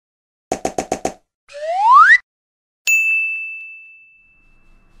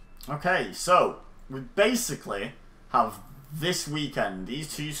Okay, so we basically have this weekend,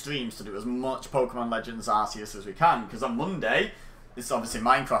 these 2 streams, to do as much Pokemon Legends Arceus as we can, because on Monday, it's obviously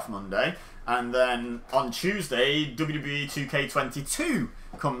Minecraft Monday, and then on Tuesday, WWE 2K22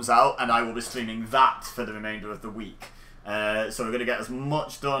 comes out, and I will be streaming that for the remainder of the week. So we're going to get as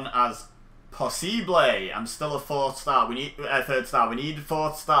much done as possible. I'm still a 4th star. We need 3rd star. We need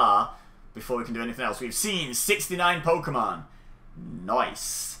 4th star before we can do anything else. We've seen 69 Pokemon.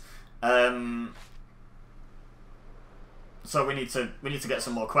 Nice. So we need to get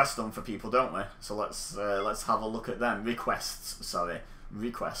some more quests done for people, don't we? So let's have a look at them. Requests.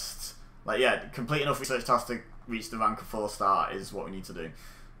 Like, yeah, complete enough research tasks to reach the rank of 4 star is what we need to do.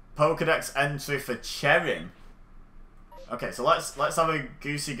 Pokedex entry for Cherim. Okay, so let's have a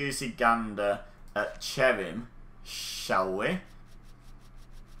goosey gander at Cherim, shall we?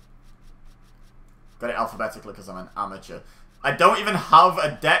 Got it alphabetically because I'm an amateur. I don't even have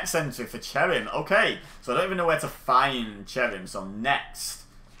a dex entry for Cherim. Okay, so I don't even know where to find Cherim. So next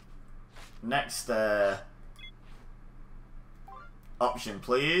option,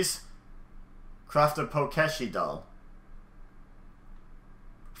 please. Craft a Pokeshi doll.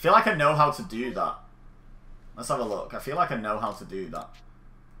 I feel like I know how to do that. Let's have a look. I feel like I know how to do that.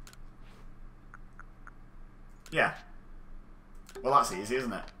 Yeah. Well, that's easy,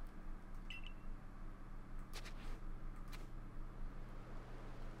 isn't it?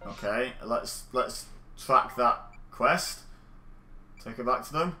 Okay, let's track that quest. Take it back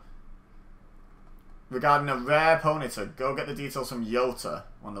to them. Regarding a rare Ponyta, go get the details from Yota,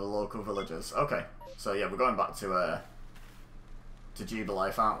 one of the local villagers. Okay, so yeah, we're going back to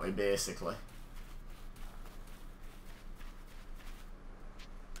Jubilife, aren't we, basically?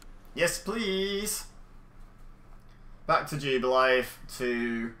 Yes, please! Back to Jubilife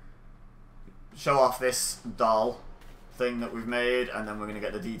to show off this doll thing that we've made, and then we're going to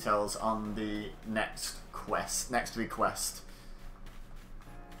get the details on the next request.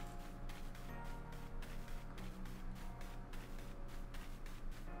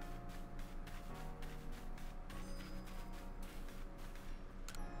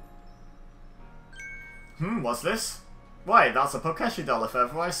 What's this? Why, that's a Pokeshi doll if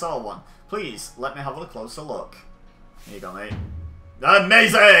ever I saw one. Please, let me have a closer look. Here you go, mate.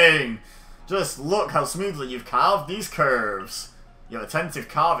 Amazing! Just look how smoothly you've carved these curves. Your attentive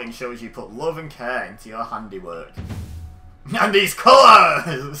carving shows you put love and care into your handiwork. And these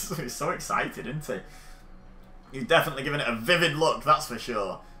colours! He's so excited, isn't he? You've definitely given it a vivid look, that's for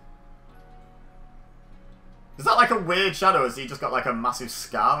sure. Is that like a weird shadow, or has he just got like a massive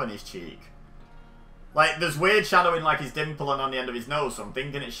scar on his cheek? Like, there's weird shadow in like his dimple and on the end of his nose, so I'm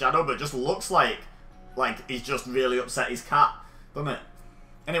thinking it's shadow, but it just looks like he's just really upset his cat, doesn't it?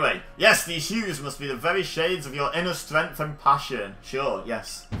 Anyway, yes, these hues must be the very shades of your inner strength and passion. Sure,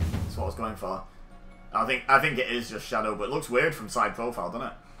 yes. That's what I was going for. I think it is just shadow, but it looks weird from side profile, doesn't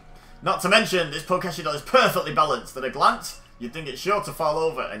it? Not to mention, this Pokeshi doll is perfectly balanced. At a glance, you'd think it's sure to fall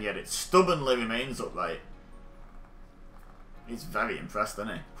over, and yet it stubbornly remains upright. He's very impressed,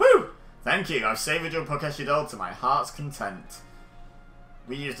 isn't he? Whew! Thank you, I've savoured your Pokeshi doll to my heart's content.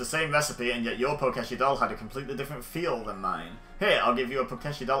 We used the same recipe, and yet your Pokeshi doll had a completely different feel than mine. Here, I'll give you a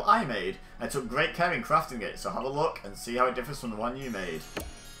Pokeshi doll I made. I took great care in crafting it, so have a look and see how it differs from the one you made.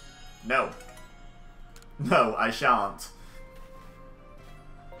 No. No, I shan't.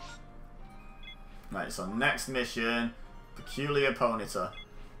 Right, so next mission, Peculiar Ponyta.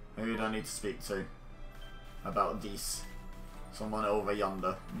 Who do I need to speak to about this? Someone over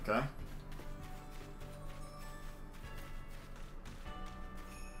yonder, okay?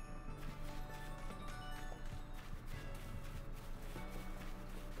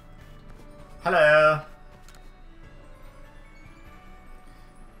 Hello.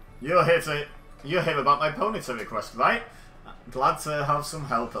 You're here about my Ponyta request, right? Glad to have some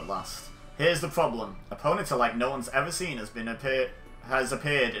help at last. Here's the problem. A Ponyta like no one's ever seen has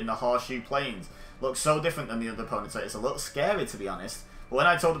appeared in the Horseshoe Plains. Looks so different than the other Ponyta, it's a little scary to be honest. But when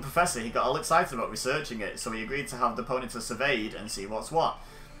I told the professor, he got all excited about researching it, so he agreed to have the Ponyta surveyed and see what's what.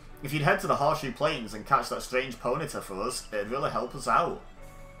 If you'd head to the Horseshoe Plains and catch that strange Ponyta for us, it'd really help us out.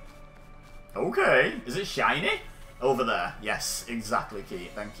 Okay. Is it shiny? Over there. Yes, exactly,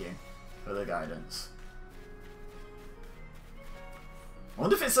 Keith. Thank you for the guidance. I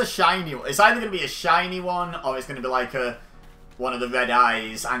wonder if it's a shiny one. It's either going to be a shiny one, or it's going to be like one of the red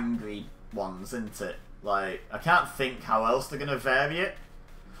eyes, angry ones, isn't it? Like, I can't think how else they're going to vary it.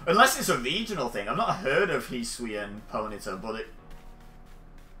 Unless it's a regional thing. I've not heard of Hisui and Ponyta, but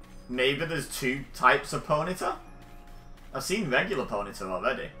maybe there's 2 types of Ponyta? I've seen regular Ponyta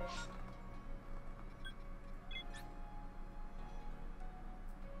already.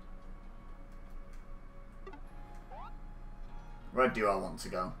 Where do I want to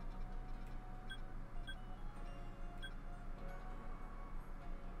go?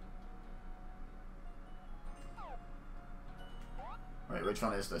 Wait, which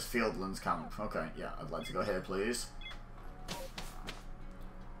one is this? Fieldlands Camp. Okay, yeah, I'd like to go here, please.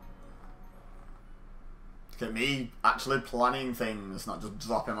 Look at me actually planning things, not just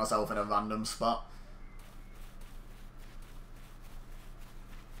dropping myself in a random spot.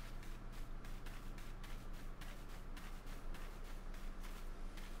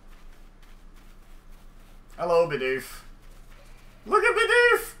 Hello, Bidoof. Look at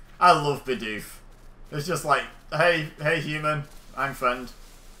Bidoof! I love Bidoof. It's just like, hey human, I'm friend.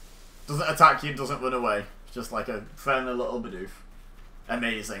 Doesn't attack you, doesn't run away. It's just like a friendly little Bidoof.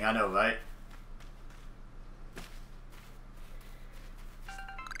 Amazing, I know, right?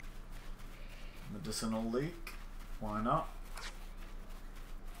 Medicinal leak. Why not?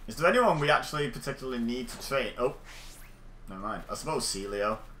 Is there anyone we actually particularly need to train? Oh, never mind. I suppose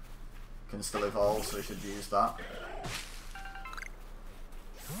Celio can still evolve, so we should use that.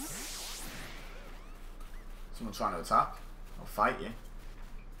 Someone trying to attack? I'll fight you.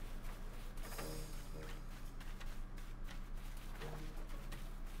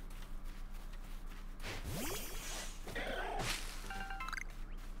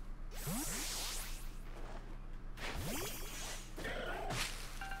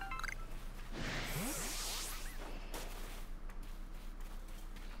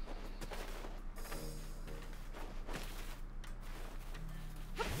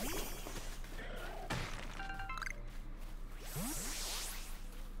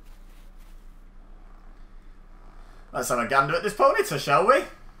 Let's have a gander at this Ponyta, shall we?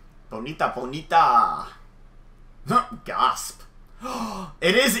 Ponyta, Ponyta. Gasp.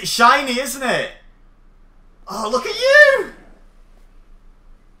 It is, it's shiny, isn't it? Oh, look at you!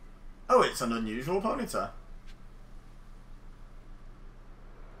 Oh, it's an unusual Ponyta.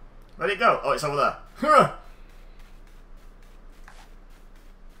 Where'd it go? Oh, it's over there.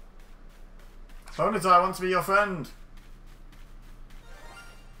 Ponyta, I want to be your friend.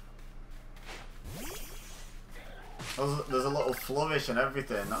 There's a little flourish and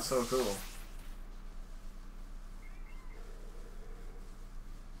everything. That's so cool.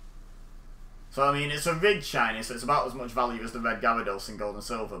 So, I mean, it's a rig shiny, so it's about as much value as the red Gyarados in Gold and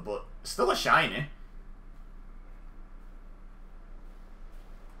Silver, but still a shiny.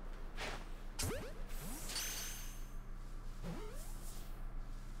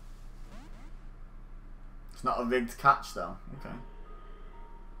 It's not a rigged catch, though. Okay.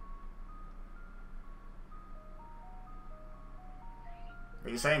 What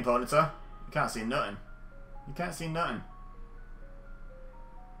are you saying, Ponyta? You can't see nothing. You can't see nothing.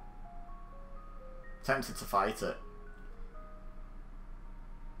 Tempted to fight it.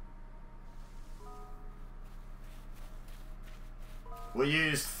 We'll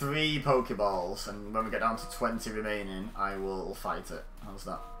use 3 Pokeballs, and when we get down to 20 remaining, I will fight it. How's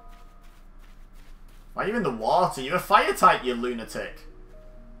that? Why are you in the water? You're a fire type, you lunatic.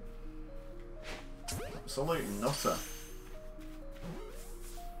 Absolute nutter.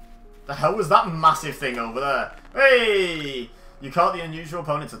 The hell was that massive thing over there? Hey! You caught the unusual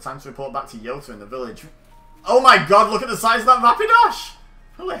Ponyta. Time to report back to Yota in the village. Oh my god, look at the size of that Rapidash!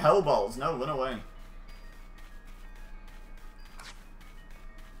 Holy hellballs. No, run away.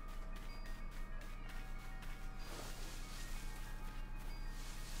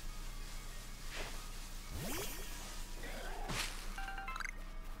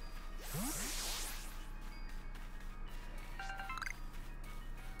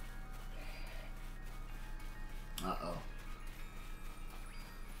 Uh-oh.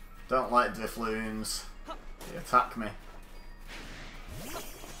 Don't like Drifloons. They attack me.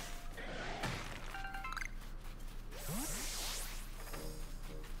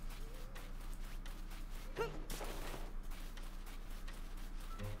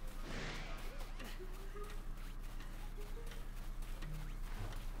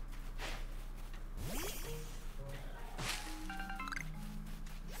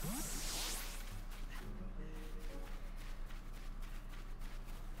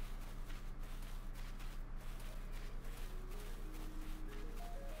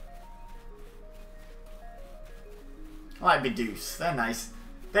 I like Bidoof. They're nice.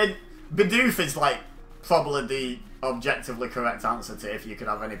 Bidoof is like probably the objectively correct answer to if you could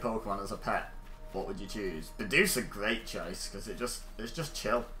have any Pokemon as a pet. What would you choose? Bidoof's a great choice because it's just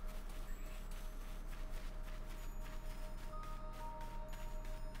chill.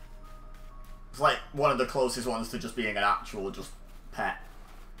 It's like one of the closest ones to just being an actual just pet,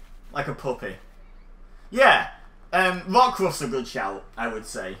 like a puppy. Yeah, Rockruff's a good shout, I would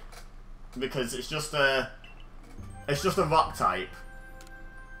say, because it's just a. It's just a rock type.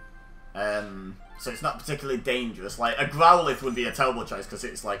 So it's not particularly dangerous. Like, a Growlithe would be a terrible choice because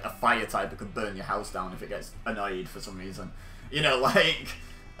it's like a fire type that could burn your house down if it gets annoyed for some reason. You know, like,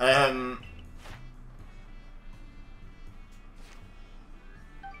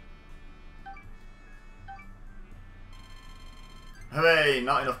 hooray,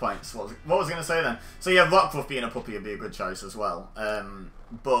 not enough points. What was I going to say then? So yeah, Rockruff being a puppy would be a good choice as well.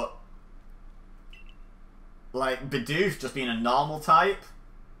 But, like, Bidoof just being a normal type.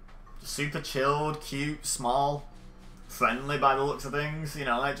 Super chilled, cute, small, friendly by the looks of things. You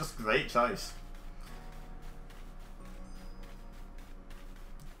know, like, just great choice.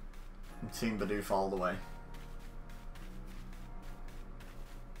 And Team Bidoof all the way.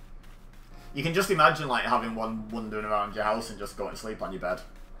 You can just imagine, like, having one wandering around your house and just going to sleep on your bed.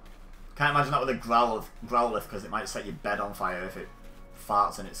 Can't imagine that with a Growlithe because it might set your bed on fire if it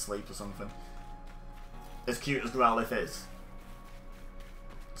farts in its sleep or something. As cute as Growlithe is.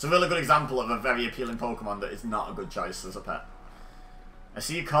 It's a really good example of a very appealing Pokemon that is not a good choice as a pet. I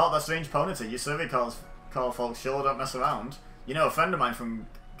see you caught that strange Ponyta. You survey call folks sure don't mess around. You know, a friend of mine from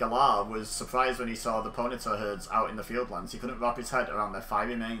Galar was surprised when he saw the Ponyta herds out in the fieldlands. He couldn't wrap his head around their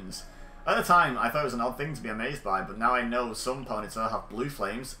fiery manes. At the time, I thought it was an odd thing to be amazed by, but now I know some Ponyta have blue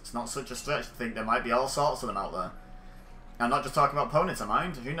flames. It's not such a stretch to think there might be all sorts of them out there. I'm not just talking about Ponyta,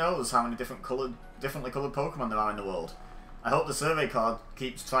 mind. Who knows how many differently coloured Pokemon there are in the world. I hope the survey card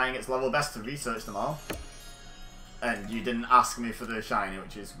keeps trying its level best to research them all. And you didn't ask me for the shiny,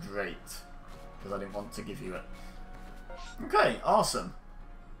 which is great. Because I didn't want to give you it. Okay, awesome.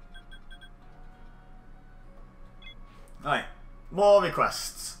 Right, more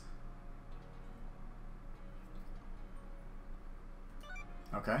requests.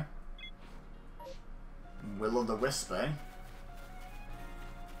 Okay. Will-o'-the-Wisp, eh?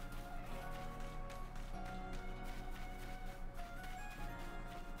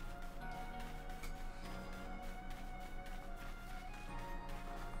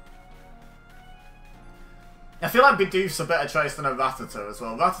 I feel like Bidoof's a better choice than a Rattata as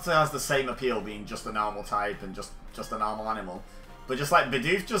well. Rattata has the same appeal being just a normal type and just a normal animal. But just like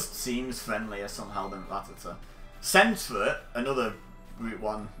Bidoof just seems friendlier somehow than Rattata. Sentret, another Route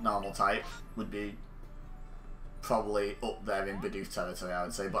 1 normal type, would be probably up there in Bidoof territory, I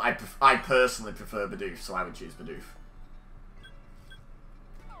would say. But I personally prefer Bidoof, so I would choose Bidoof.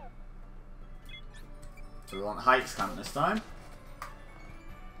 So we want Heights Camp this time.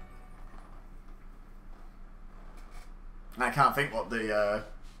 I can't think what the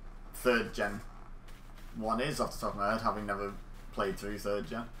 3rd gen one is off the top of my head, having never played through 3rd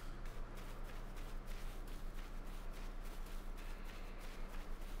gen.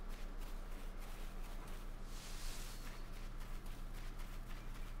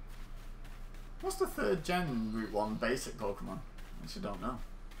 What's the 3rd gen Route 1 basic Pokemon? I actually don't know.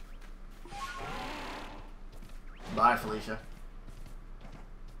 Bye, Felicia.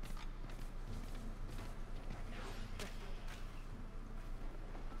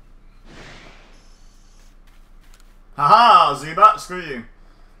 Haha, Zubat, screw you.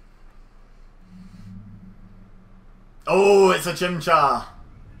 Oh, it's a Chimchar.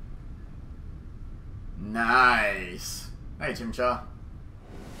 Nice. Hey, Chimchar.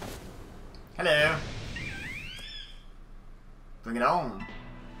 Hello. Bring it on.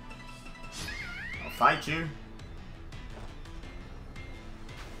 I'll fight you.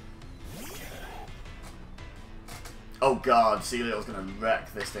 Oh god, Celio's gonna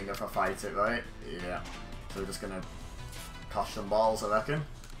wreck this thing if I fight it, right? Yeah. So we're just gonna cosh some balls, I reckon.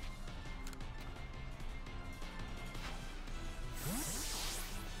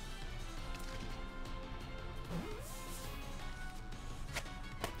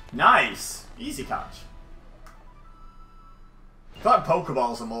 Nice! Easy catch. I feel like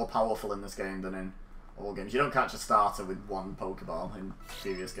Pokeballs are more powerful in this game than in all games. You don't catch a starter with one Pokeball in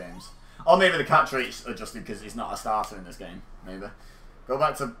previous games. Or maybe the catch rate's adjusted because he's not a starter in this game. Maybe. Go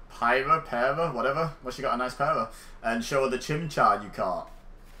back to Pera, whatever. Well, she got a nice Pera. And show her the Chimchar you caught.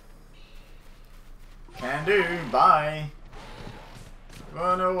 Can do. Bye.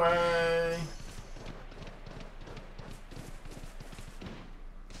 Run away.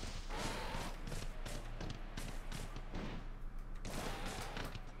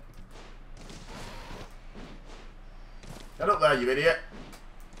 Get up there, you idiot.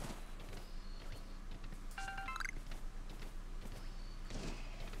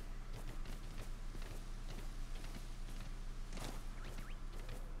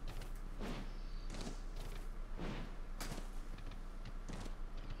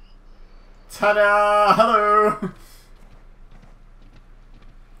 Ta-da! Hello!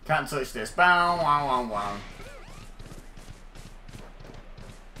 Can't touch this. Bow, wow, wow, wow.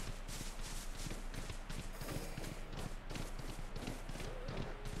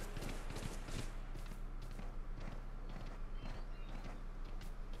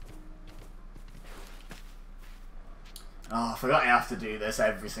 Oh, I forgot I have to do this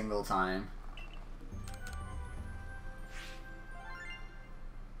every single time.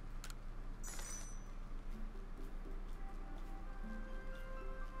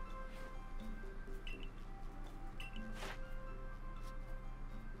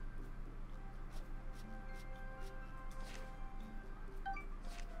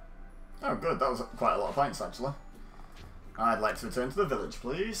 Oh good, that was quite a lot of points actually. I'd like to return to the village,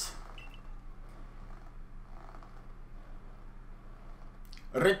 please.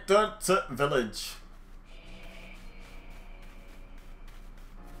 Return to village.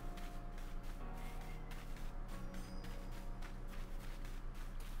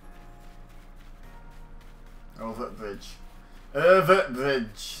 Over bridge. Over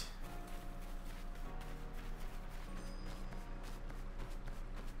bridge.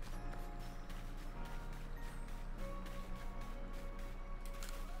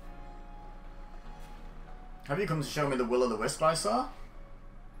 Have you come to show me the will-o'-the-wisp I saw?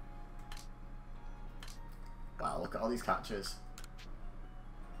 Wow, look at all these catches.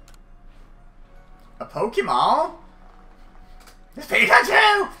 A Pokemon? It's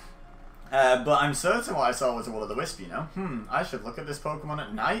Pikachu! But I'm certain what I saw was a will-o'-the-wisp, you know? I should look at this Pokemon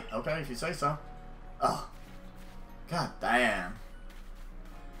at night? Okay, if you say so. Oh. God damn.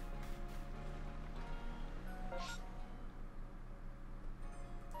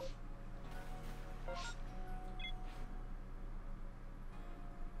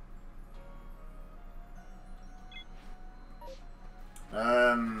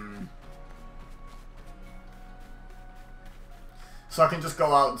 So I can just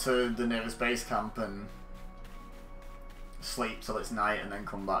go out to the nearest base camp and sleep till it's night and then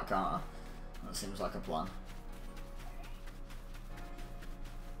come back, can't I? That seems like a plan.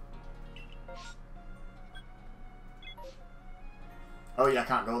 Oh yeah, I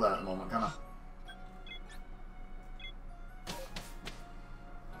can't go there at the moment, can I?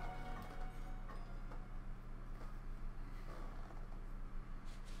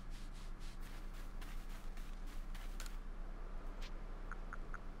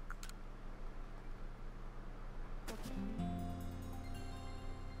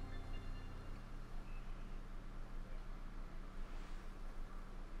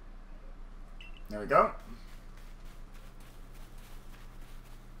 There we go.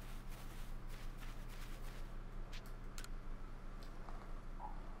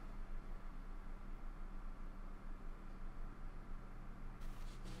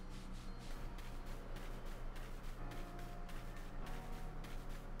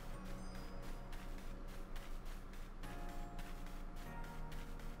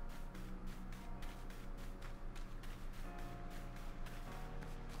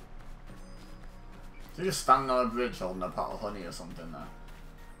 So you just stand on a bridge holding a pot of honey or something there.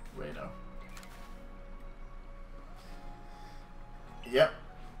 Weirdo. Yep.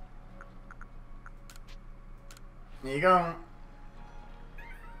 There you go.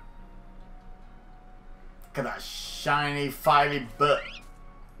 Look at that shiny, fiery butt.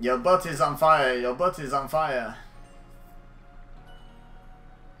 Your butt is on fire. Your butt is on fire.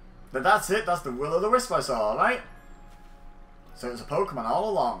 But that's it. That's the will-o'-the-wisp I saw, right? So it was a Pokemon all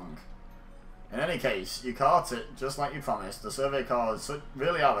along. In any case, you caught it just like you promised. The survey cards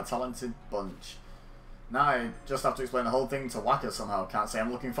really are a talented bunch. Now I just have to explain the whole thing to Waka somehow. Can't say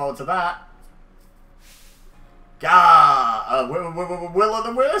I'm looking forward to that. Gah!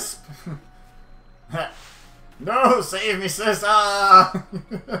 Will-o'-the-wisp! No, save me, sis! Ah!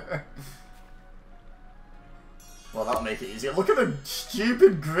 Well, that'll make it easier. Look at the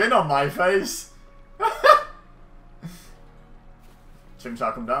stupid grin on my face!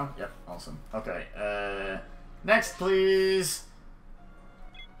 Chimchar come down? Yep, awesome. Okay, next please!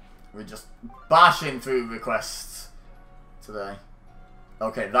 We're just bashing through requests today.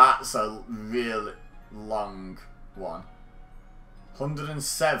 Okay, that's a real long one.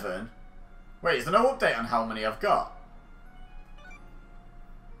 107? Wait, is there no update on how many I've got?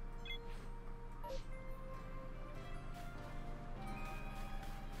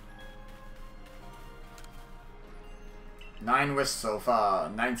 Nine wisps so far,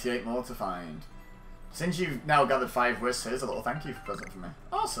 98 more to find. Since you've now gathered 5 wisps, here's a little thank you present for me.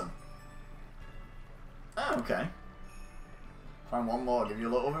 Awesome. Oh, okay. Find one more, give you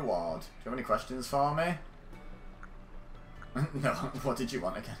a little reward. Do you have any questions for me? No, what did you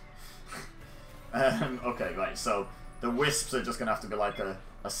want again? Okay, right, so the wisps are just going to have to be like a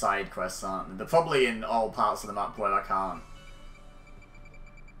side quest, aren't they? They're probably in all parts of the map where I can't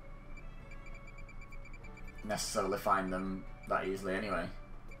necessarily find them that easily anyway.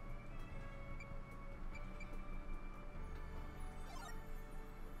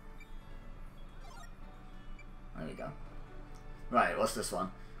 There we go. Right, what's this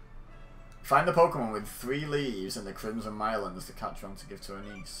one? Find the Pokemon with 3 leaves in the Crimson Mylands to catch one to give to a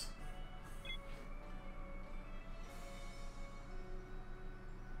niece.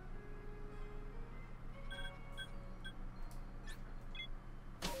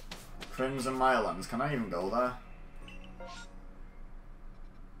 Crimson Mylands, can I even go there?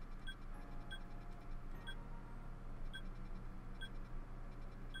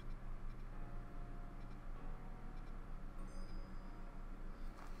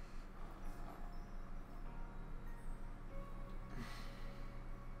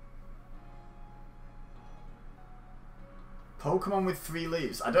 Pokemon with 3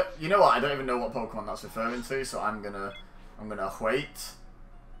 leaves. I don't. You know what? I don't even know what Pokemon that's referring to, so I'm gonna wait.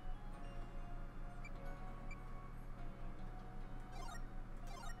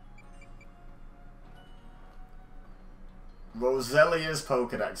 Roselia's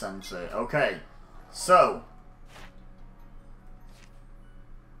Pokédex entry. Okay, so.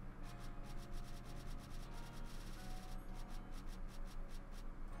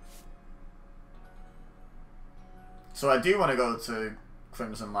 So I do want to go to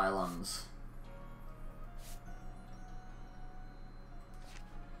Crimson Mylands.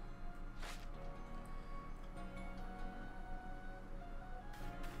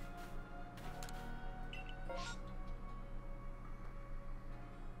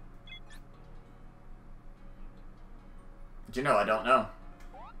 Do you know? I don't know.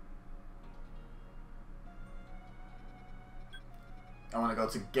 I want to go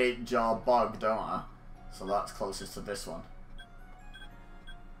to Gatejaw Bog, don't I? So that's closest to this one.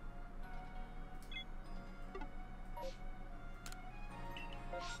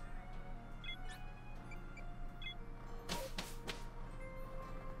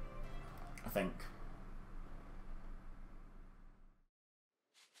 I think.